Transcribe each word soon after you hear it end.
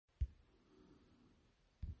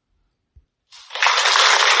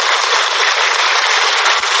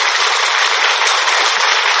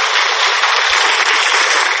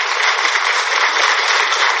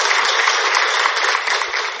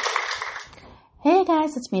Hey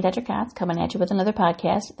guys, it's me, Dr. Katz, coming at you with another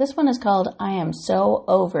podcast. This one is called I Am So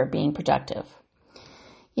Over Being Productive.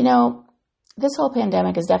 You know, this whole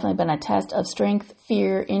pandemic has definitely been a test of strength,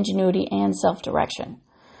 fear, ingenuity, and self-direction.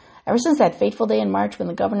 Ever since that fateful day in March when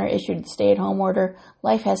the governor issued the stay-at-home order,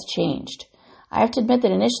 life has changed. I have to admit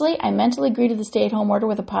that initially, I mentally greeted the stay-at-home order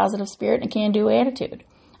with a positive spirit and a can-do attitude.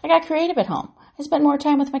 I got creative at home. I spent more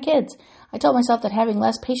time with my kids. I told myself that having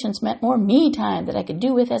less patience meant more me time that I could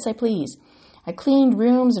do with as I please. I cleaned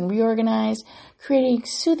rooms and reorganized, creating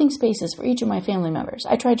soothing spaces for each of my family members.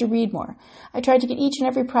 I tried to read more. I tried to get each and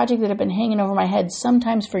every project that had been hanging over my head,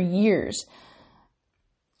 sometimes for years,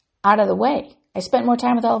 out of the way. I spent more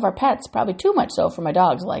time with all of our pets, probably too much so for my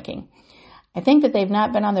dog's liking. I think that they've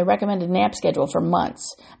not been on their recommended nap schedule for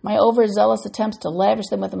months. My overzealous attempts to lavish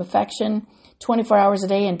them with affection 24 hours a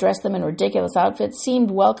day and dress them in ridiculous outfits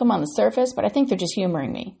seemed welcome on the surface, but I think they're just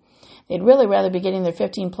humoring me. They'd really rather be getting their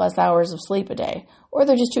 15-plus hours of sleep a day, or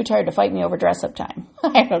they're just too tired to fight me over dress-up time.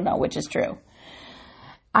 I don't know which is true.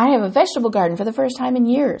 I have a vegetable garden for the first time in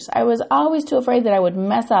years. I was always too afraid that I would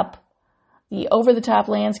mess up the over-the-top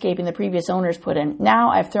landscaping the previous owners put in. Now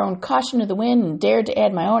I've thrown caution to the wind and dared to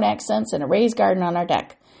add my own accents and a raised garden on our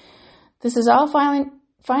deck. This is all fine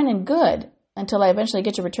and good until I eventually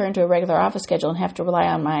get to return to a regular office schedule and have to rely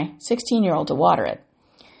on my 16-year-old to water it.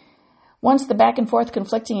 Once the back-and-forth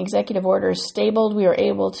conflicting executive orders stabled, we were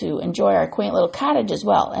able to enjoy our quaint little cottage as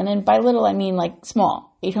well. And then by little, I mean like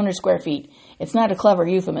small, 800 square feet. It's not a clever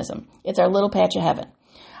euphemism. It's our little patch of heaven.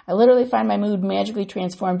 I literally find my mood magically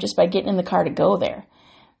transformed just by getting in the car to go there.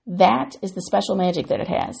 That is the special magic that it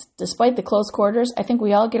has. Despite the close quarters, I think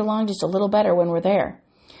we all get along just a little better when we're there.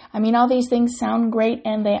 I mean, all these things sound great,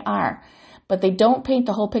 and they are, but they don't paint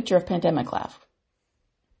the whole picture of pandemic life.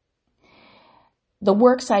 The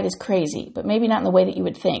work side is crazy, but maybe not in the way that you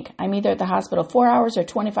would think. I'm either at the hospital 4 hours or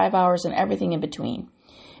 25 hours and everything in between.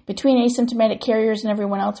 Between asymptomatic carriers and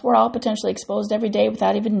everyone else, we're all potentially exposed every day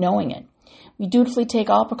without even knowing it. We dutifully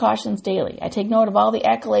take all precautions daily. I take note of all the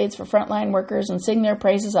accolades for frontline workers and sing their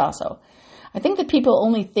praises also. I think that people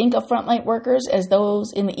only think of frontline workers as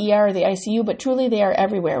those in the ER or the ICU, but truly they are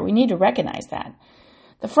everywhere. We need to recognize that.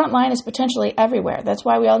 The front line is potentially everywhere. That's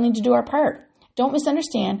why we all need to do our part. Don't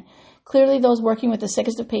misunderstand. Clearly, those working with the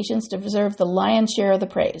sickest of patients deserve the lion's share of the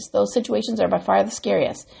praise. Those situations are by far the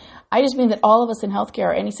scariest. I just mean that all of us in healthcare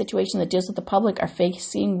or any situation that deals with the public are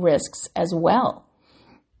facing risks as well.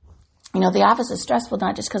 You know, the office is stressful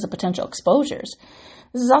not just because of potential exposures.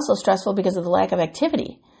 This is also stressful because of the lack of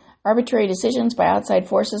activity. Arbitrary decisions by outside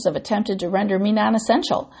forces have attempted to render me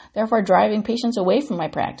non-essential, therefore driving patients away from my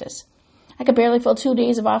practice. I could barely fill 2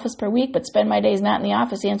 days of office per week, but spend my days not in the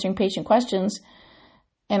office answering patient questions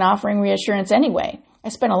and offering reassurance anyway. I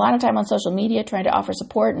spent a lot of time on social media trying to offer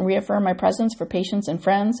support and reaffirm my presence for patients and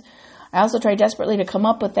friends. I also try desperately to come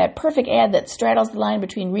up with that perfect ad that straddles the line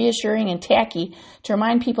between reassuring and tacky to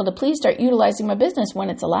remind people to please start utilizing my business when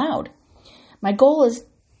it's allowed. My goal is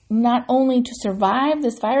not only to survive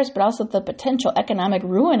this virus, but also the potential economic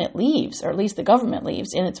ruin it leaves, or at least the government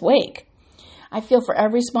leaves, in its wake. I feel for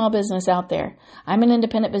every small business out there. I'm an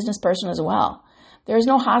independent business person as well. There is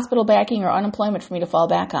no hospital backing or unemployment for me to fall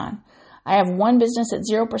back on. I have one business at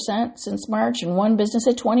 0% since March and one business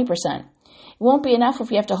at 20%. It won't be enough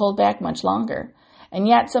if you have to hold back much longer. And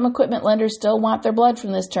yet some equipment lenders still want their blood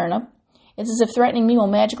from this turnip. It's as if threatening me will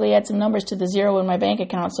magically add some numbers to the zero in my bank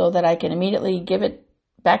account so that I can immediately give it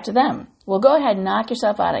back to them. Well, go ahead and knock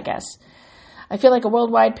yourself out, I guess. I feel like a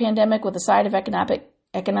worldwide pandemic with a side of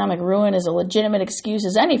economic ruin is a legitimate excuse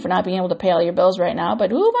as any for not being able to pay all your bills right now,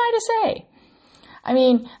 but who am I to say? I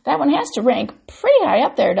mean, that one has to rank pretty high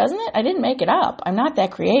up there, doesn't it? I didn't make it up. I'm not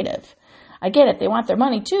that creative. I get it. They want their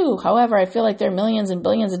money too. However, I feel like their millions and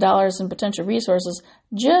billions of dollars in potential resources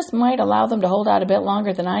just might allow them to hold out a bit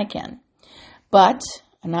longer than I can. But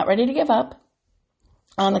I'm not ready to give up.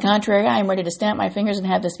 On the contrary, I am ready to snap my fingers and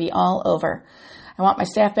have this be all over. I want my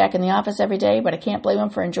staff back in the office every day, but I can't blame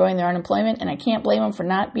them for enjoying their unemployment, and I can't blame them for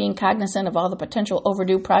not being cognizant of all the potential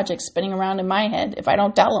overdue projects spinning around in my head if I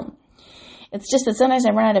don't tell them. It's just that sometimes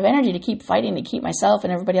I run out of energy to keep fighting to keep myself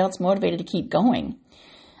and everybody else motivated to keep going.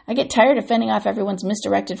 I get tired of fending off everyone's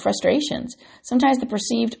misdirected frustrations. Sometimes the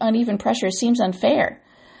perceived uneven pressure seems unfair.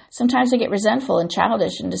 Sometimes I get resentful and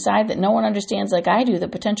childish and decide that no one understands like I do the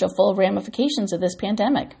potential full ramifications of this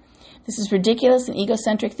pandemic. This is ridiculous and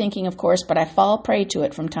egocentric thinking, of course, but I fall prey to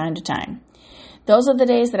it from time to time. Those are the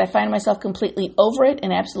days that I find myself completely over it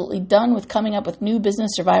and absolutely done with coming up with new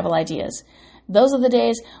business survival ideas. Those are the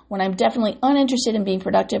days when I'm definitely uninterested in being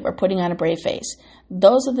productive or putting on a brave face.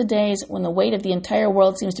 Those are the days when the weight of the entire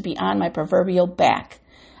world seems to be on my proverbial back.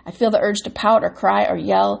 I feel the urge to pout or cry or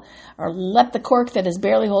yell or let the cork that is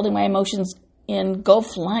barely holding my emotions in go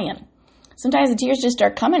flying. Sometimes the tears just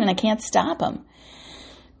start coming and I can't stop them.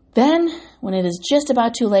 Then, when it is just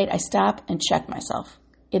about too late, I stop and check myself.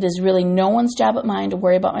 It is really no one's job but mine to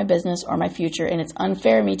worry about my business or my future, and it's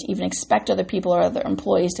unfair of me to even expect other people or other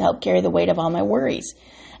employees to help carry the weight of all my worries.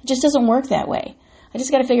 It just doesn't work that way. I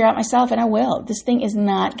just got to figure out myself, and I will. This thing is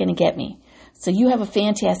not going to get me. So you have a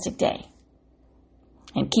fantastic day.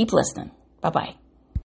 And keep listening. Bye-bye.